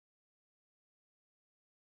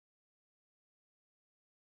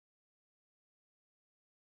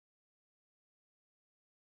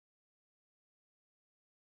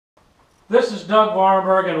This is Doug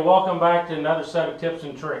Vahrenberg, and welcome back to another set of tips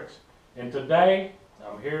and tricks. And today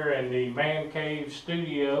I'm here in the Man Cave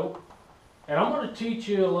studio, and I'm going to teach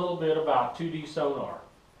you a little bit about 2D sonar.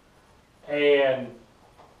 And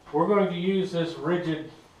we're going to use this Rigid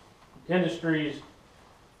Industries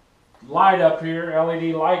light up here,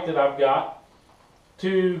 LED light that I've got,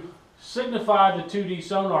 to signify the 2D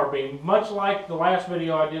sonar beam, much like the last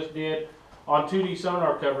video I just did on 2D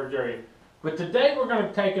sonar coverage area. But today we're going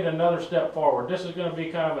to take it another step forward. This is going to be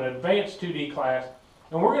kind of an advanced 2D class,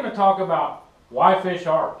 and we're going to talk about why fish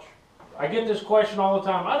arch. I get this question all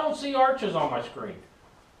the time. I don't see arches on my screen.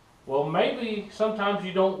 Well, maybe sometimes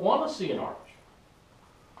you don't want to see an arch,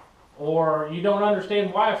 or you don't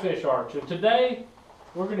understand why fish arch. And today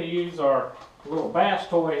we're going to use our little bass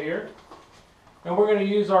toy here, and we're going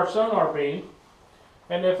to use our sonar beam.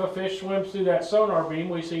 And if a fish swims through that sonar beam,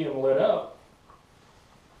 we see him lit up.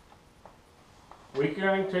 We're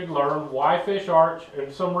going to learn why fish arch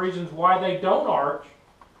and some reasons why they don't arch,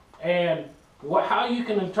 and how you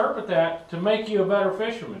can interpret that to make you a better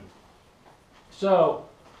fisherman. So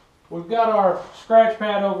we've got our scratch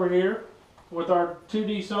pad over here with our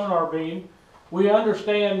 2D sonar beam. We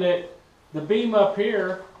understand that the beam up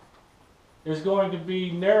here is going to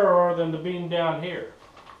be narrower than the beam down here.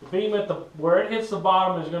 The beam where it hits the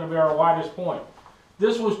bottom is going to be our widest point.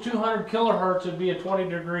 This was 200 kilohertz, it'd be a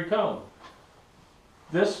 20-degree cone.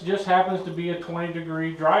 This just happens to be a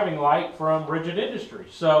 20-degree driving light from Rigid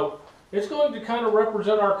Industries. So it's going to kind of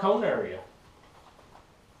represent our cone area,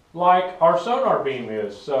 like our sonar beam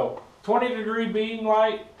is. So 20-degree beam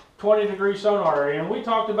light, 20-degree sonar area. And we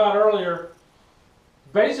talked about earlier,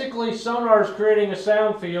 basically sonar is creating a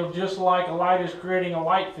sound field just like a light is creating a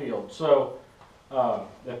light field. So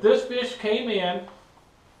if this fish came in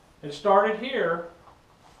and started here,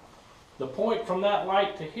 the point from that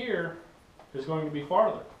light to here is going to be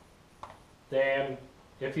farther than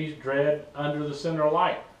if he's dead under the center of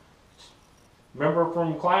light. Remember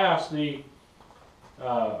from class, the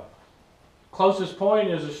closest point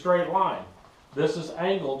is a straight line. This is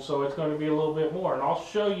angled, so it's going to be a little bit more, and I'll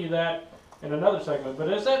show you that in another segment.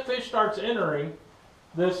 But as that fish starts entering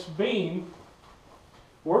this beam,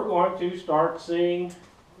 we're going to start seeing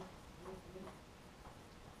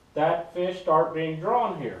that fish start being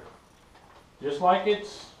drawn here. Just like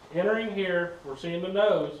it's entering here, we're seeing the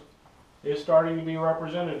nose is starting to be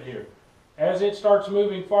represented here. As it starts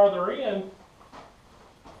moving farther in,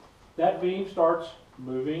 that beam starts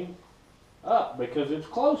moving up because it's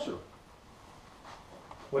closer.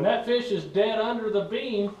 When that fish is dead under the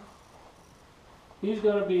beam, he's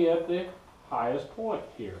going to be at the highest point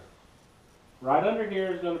here. Right under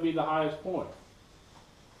here is going to be the highest point.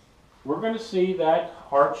 We're going to see that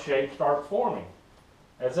arch shape start forming.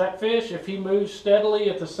 As that fish, if he moves steadily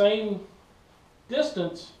at the same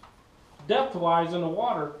distance, depth-wise in the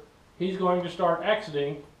water, he's going to start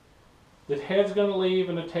exiting. The head's going to leave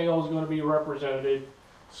and the tail is going to be represented.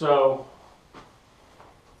 So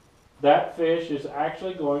that fish is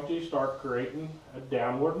actually going to start creating a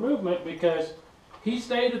downward movement because he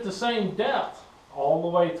stayed at the same depth all the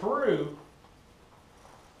way through,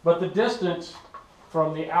 but the distance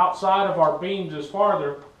from the outside of our beams is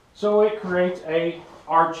farther, so it creates a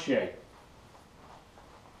arch shape.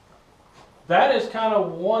 That is kind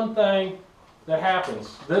of one thing that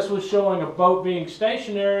happens. This was showing a boat being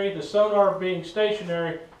stationary, the sonar being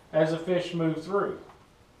stationary as the fish moves through.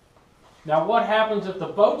 Now what happens if the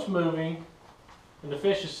boat's moving and the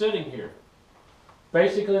fish is sitting here?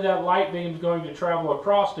 Basically that light beam is going to travel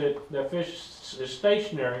across it. That fish is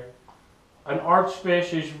stationary. An arch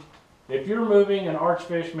fish is, if you're moving, an arch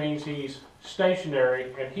fish means he's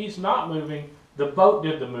stationary, and he's not moving. The boat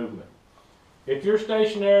did the movement. If you're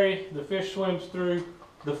stationary, the fish swims through,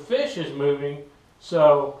 the fish is moving.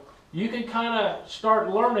 So you can kind of start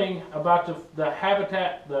learning about the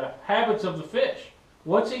habits of the fish.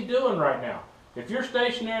 What's he doing right now? If you're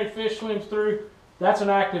stationary, fish swims through, that's an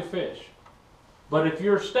active fish. But if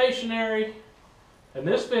you're stationary and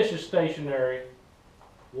this fish is stationary,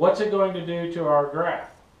 what's it going to do to our graph?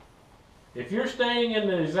 If you're staying in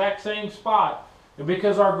the exact same spot, and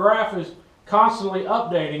because our graph is constantly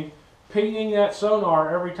updating, pinging that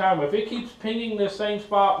sonar every time, if it keeps pinging this same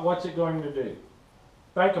spot, what's it going to do?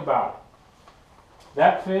 Think about it.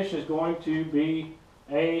 That fish is going to be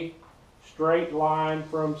a straight line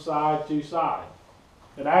from side to side.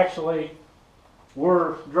 And actually,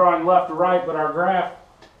 we're drawing left to right, but our graph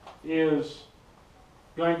is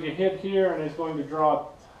going to hit here and is going to draw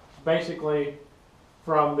basically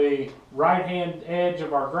from the right-hand edge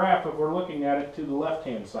of our graph, if we're looking at it, to the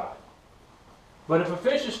left-hand side. But if a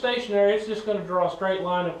fish is stationary, it's just going to draw a straight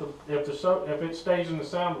line if it stays in the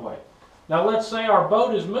sound wave. Now let's say our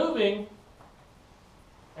boat is moving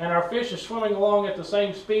and our fish is swimming along at the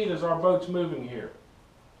same speed as our boat's moving here.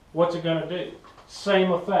 What's it going to do?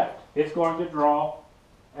 Same effect. It's going to draw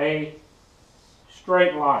a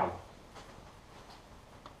straight line.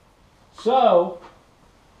 So,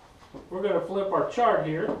 we're going to flip our chart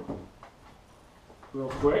here real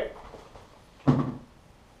quick.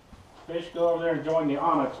 Fish, go over there and join the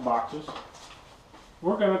onyx boxes.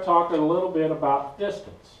 We're going to talk a little bit about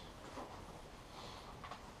distance.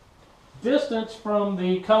 Distance from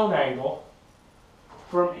the cone angle,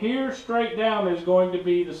 from here straight down, is going to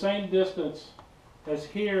be the same distance as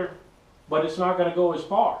here, but it's not going to go as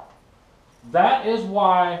far. That is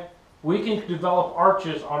why we can develop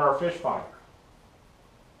arches on our fish finder.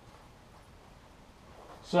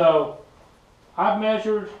 So I've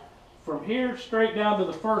measured from here straight down to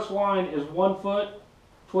the first line is 1 foot,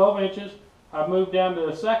 12 inches. I've moved down to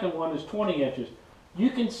the second one is 20 inches.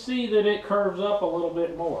 You can see that it curves up a little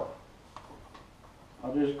bit more.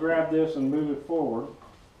 I'll just grab this and move it forward.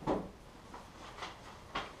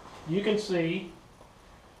 You can see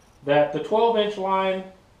that the 12-inch line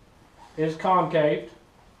is concave,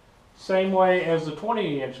 same way as the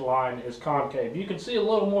 20-inch line is concave. You can see a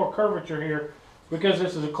little more curvature here because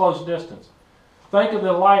this is a close distance. Think of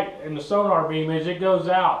the light in the sonar beam as it goes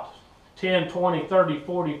out 10, 20, 30,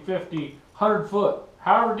 40, 50, 100 foot.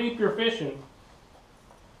 However deep you're fishing,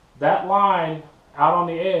 that line out on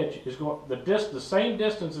the edge is going, the same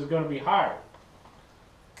distance is going to be higher.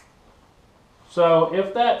 So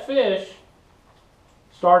if that fish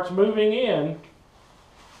starts moving in,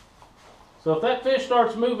 at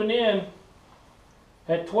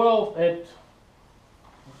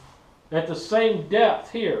the same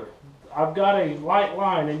depth here, I've got a light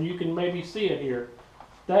line and you can maybe see it here.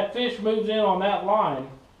 That fish moves in on that line,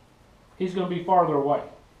 he's going to be farther away.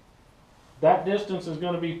 That distance is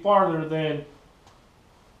going to be farther than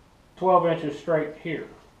 12 inches straight here.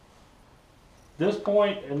 This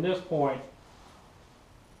point and this point,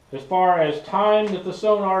 as far as time that the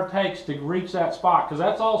sonar takes to reach that spot, because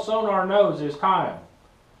that's all sonar knows is time.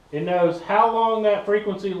 It knows how long that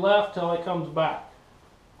frequency left till it comes back.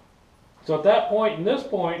 So at that point and this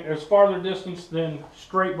point, there's farther distance than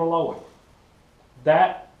straight below it.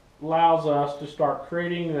 That allows us to start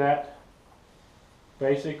creating that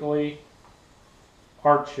basically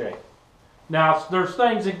arch shape. Now there's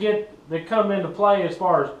things that come into play as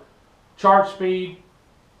far as chart speed,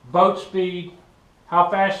 boat speed, how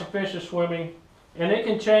fast the fish is swimming, and it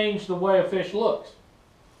can change the way a fish looks.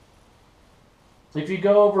 If you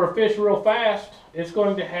go over a fish real fast, it's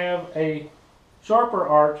going to have a sharper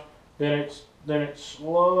arch than its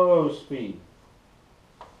slow speed.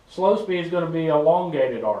 Slow speed is going to be an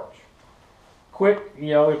elongated arch. Quick,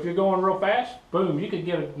 if you're going real fast, boom, you could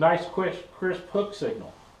get a nice crisp hook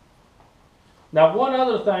signal. Now one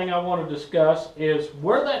other thing I want to discuss is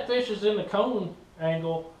where that fish is in the cone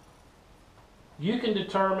angle. You can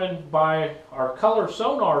determine by our color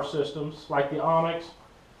sonar systems, like the Onyx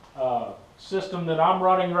system that I'm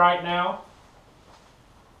running right now.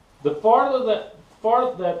 The farther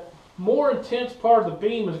that more intense part of the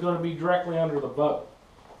beam is going to be directly under the boat.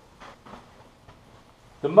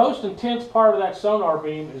 The most intense part of that sonar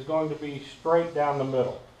beam is going to be straight down the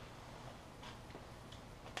middle.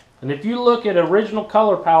 And if you look at original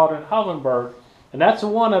color palette in Humminbird, and that's the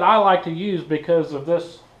one that I like to use because of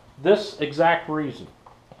this exact reason.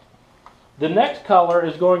 The next color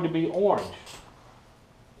is going to be orange.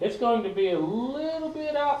 It's going to be a little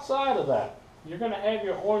bit outside of that. You're going to have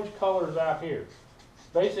your orange colors out here,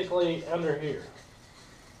 basically under here.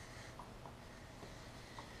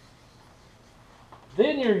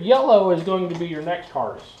 Then your yellow is going to be your next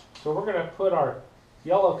hardest. So we're going to put our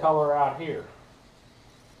yellow color out here.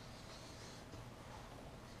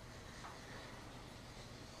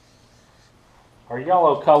 Our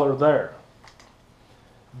yellow color there.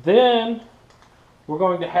 Then we're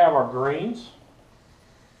going to have our greens.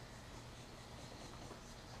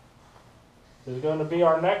 This is going to be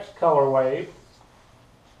our next color wave.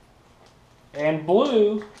 And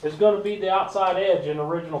blue is going to be the outside edge in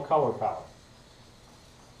original color palette.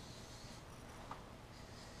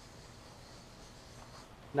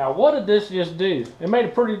 Now what did this just do? It made a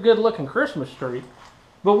pretty good looking Christmas tree.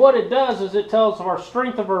 But what it does is it tells of our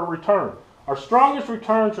strength of our return. Our strongest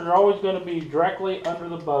returns are always going to be directly under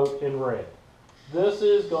the boat in red. This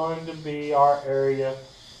is going to be our area,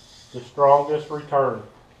 the strongest return.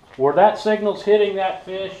 Where that signal's hitting that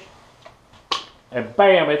fish, and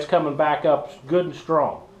bam, it's coming back up good and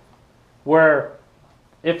strong. Where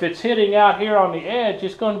if it's hitting out here on the edge,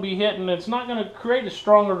 it's going to be hitting, it's not going to create a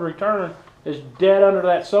stronger return, it's dead under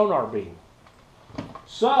that sonar beam.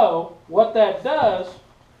 So what that does,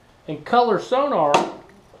 in color sonar,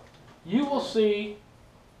 you will see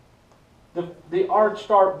the arch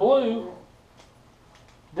start blue,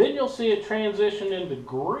 then you'll see it transition into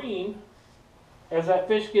green as that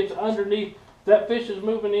fish gets underneath, that fish is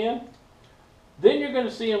moving in. Then you're going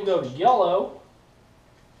to see him go to yellow.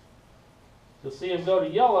 You'll see him go to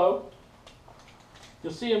yellow.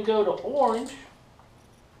 You'll see him go to orange.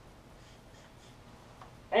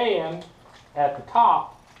 And at the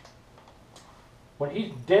top, when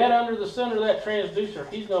he's dead under the center of that transducer,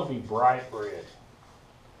 he's going to be bright red.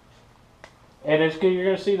 And you're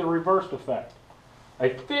going to see the reversed effect. A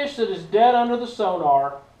fish that is dead under the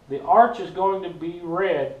sonar, the arch is going to be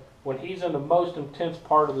red when he's in the most intense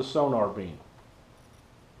part of the sonar beam.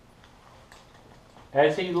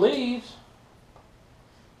 As he leaves,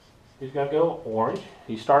 he's going to go orange.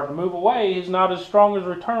 He's starting to move away. He's not as strong as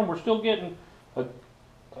return. We're still getting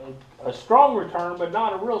a strong return, but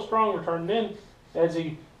not a real strong return. Then as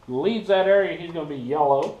he leaves that area, he's going to be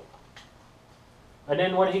yellow. And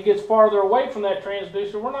then when he gets farther away from that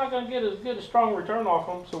transducer, we're not going to get as good a strong return off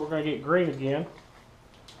him, so we're going to get green again.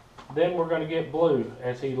 Then we're going to get blue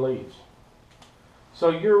as he leaves.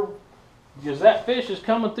 So as that fish is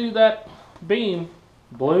coming through that beam,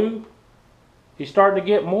 blue, he's starting to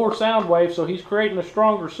get more sound waves, so he's creating a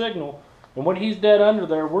stronger signal. And when he's dead under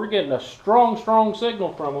there, we're getting a strong, strong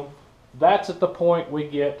signal from him. That's at the point we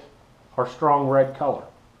get our strong red color.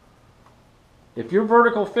 If you're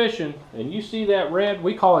vertical fishing and you see that red,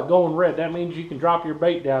 we call it going red. That means you can drop your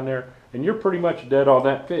bait down there and you're pretty much dead on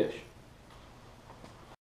that fish.